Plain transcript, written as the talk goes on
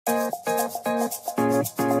Hello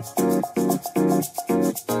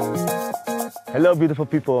beautiful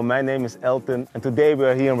people, my name is Elten and today we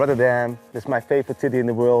are here in Rotterdam. This is my favorite city in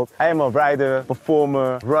the world. I am a rider,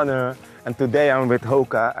 performer, runner, and today I'm with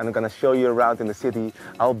Hoka and I'm gonna show you around in the city.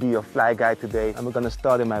 I'll be your fly guide today and we're gonna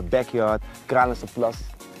start in my backyard, Plus.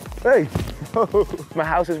 Hey! My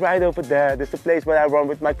house is right over there. This is the place where I run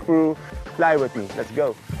with my crew. Fly with me, let's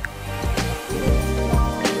go.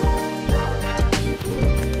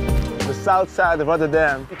 The south side of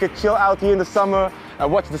Rotterdam. You can chill out here in the summer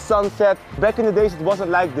and watch the sunset. Back in the days it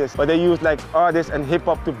wasn't like this, but they used like artists and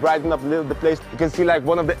hip-hop to brighten up a little the place. You can see like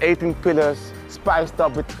one of the 18 pillars spiced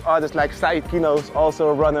up with artists like Said Kinos, also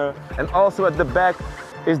a runner. And also at the back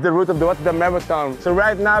is the route of the Rotterdam Marathon. So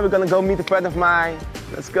right now we're gonna go meet a friend of mine.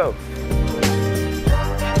 Let's go.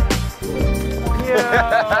 Yo.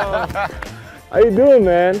 How you doing,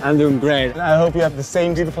 man? I'm doing great. I hope you have the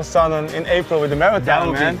same beautiful sun in April with the marathon, That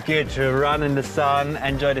would man. be good to run in the sun,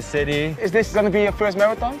 enjoy the city. Is this gonna be your first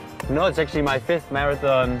marathon? No, it's actually my 5th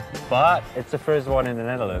marathon, but it's the first one in the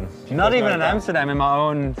Netherlands. Not even in Amsterdam, in my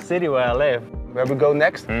own city where I live. Where we go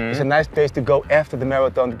next is a nice place to go after the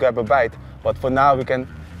marathon to grab a bite. But for now, we can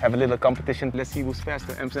have a little competition. Let's see who's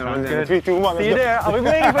faster. Amsterdam, 3, 2, 1. See you there, I'll be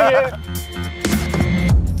waiting for you.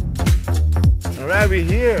 Alright, we're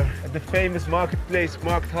here at the famous marketplace,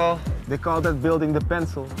 Markt Hall. They call that building the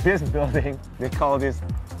pencil. This building, they call this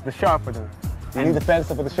the sharpener. You need the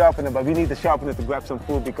pencil for the sharpener, but we need the sharpener to grab some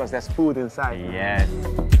food because there's food inside. Yes.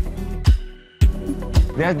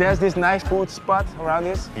 There's this nice food spot around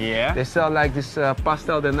this. Yeah. They sell like this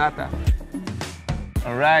pastel de nata.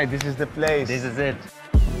 Alright, this is the place. This is it.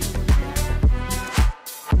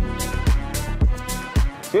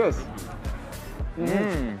 Cheers.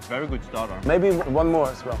 Very good starter. Maybe one more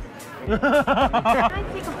as well. Can I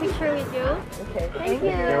take a picture with you? Okay. Thank you.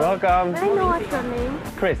 You're welcome. May I know what's your name?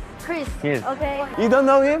 Chris. Chris. Yes. Okay. You don't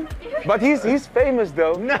know him? But he's famous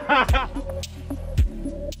though.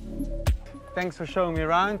 Thanks for showing me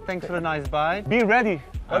around. Thanks for the nice bite. Be ready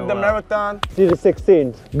at the will. marathon. See the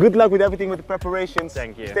 16th. Good luck with everything with the preparations.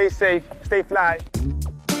 Thank you. Stay safe, stay fly.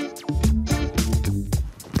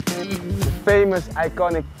 Famous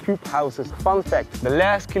iconic cube houses. Fun fact, the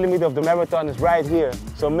last kilometer of the marathon is right here.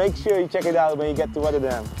 So make sure you check it out when you get to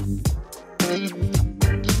Rotterdam.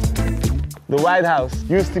 The White House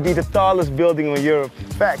used to be the tallest building in Europe.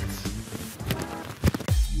 Facts.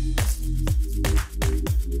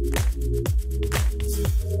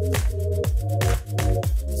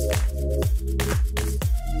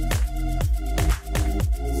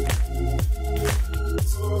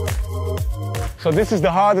 So this is the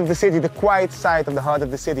heart of the city, the quiet side of the heart of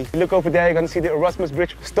the city. You look over there, you're gonna see the Erasmus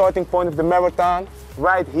Bridge, starting point of the marathon,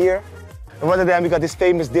 right here. In Rotterdam, we got this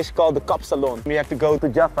famous dish called the kapsalon. We have to go to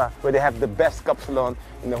Jaffa, where they have the best kapsalon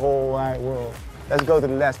in the whole wide world. Let's go to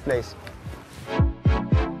the last place.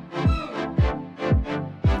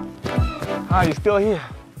 Ah, you're still here?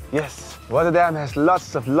 Yes. Rotterdam has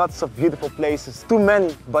lots of beautiful places. Too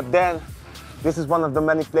many, but then this is one of the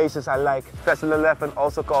many places I like. Vessel 11,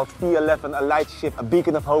 also called P11, a light ship, a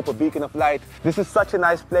beacon of hope, a beacon of light. This is such a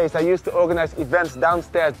nice place. I used to organize events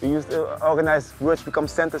downstairs. We used to organize words become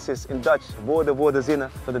sentences in Dutch, woorden, woorden,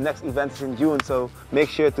 zinnen. So the next event is in June, so make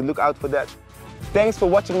sure to look out for that. Thanks for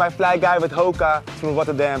watching my fly guide with Hoka through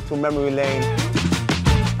Rotterdam, through memory lane.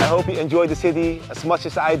 I hope you enjoy the city as much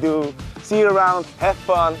as I do. See you around, have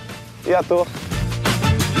fun. Ja toch?